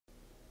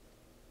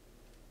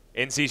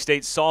NC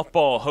State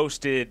softball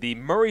hosted the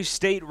Murray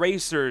State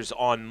Racers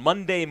on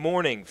Monday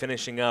morning,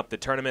 finishing up the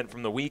tournament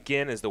from the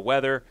weekend as the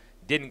weather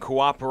didn't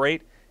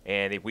cooperate.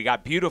 And we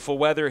got beautiful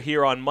weather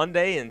here on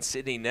Monday, and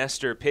Sydney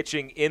Nestor,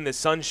 pitching in the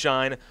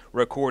sunshine,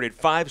 recorded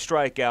 5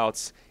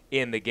 strikeouts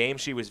in the game.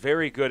 She was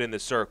very good in the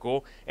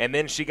circle, and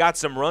then she got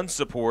some run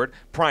support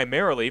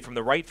primarily from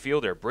the right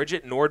fielder,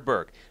 Bridget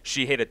Nordberg.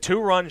 She hit a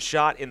 2-run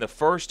shot in the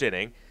first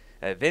inning.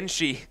 Then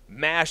she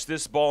mashed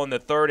this ball in the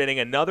third inning,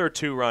 another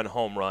 2-run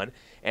home run.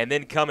 And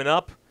then coming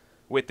up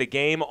with the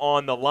game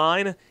on the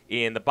line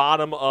in the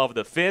bottom of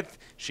the 5th,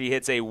 she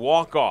hits a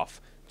walk-off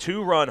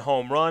 2-run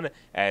home run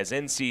as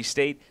NC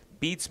State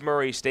beats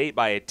Murray State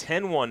by a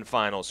 10-1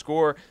 final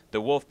score.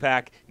 The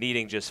Wolfpack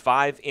needing just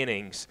 5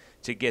 innings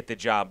to get the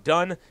job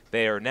done.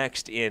 They are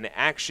next in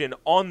action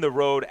on the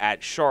road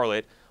at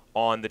Charlotte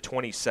on the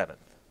 27th.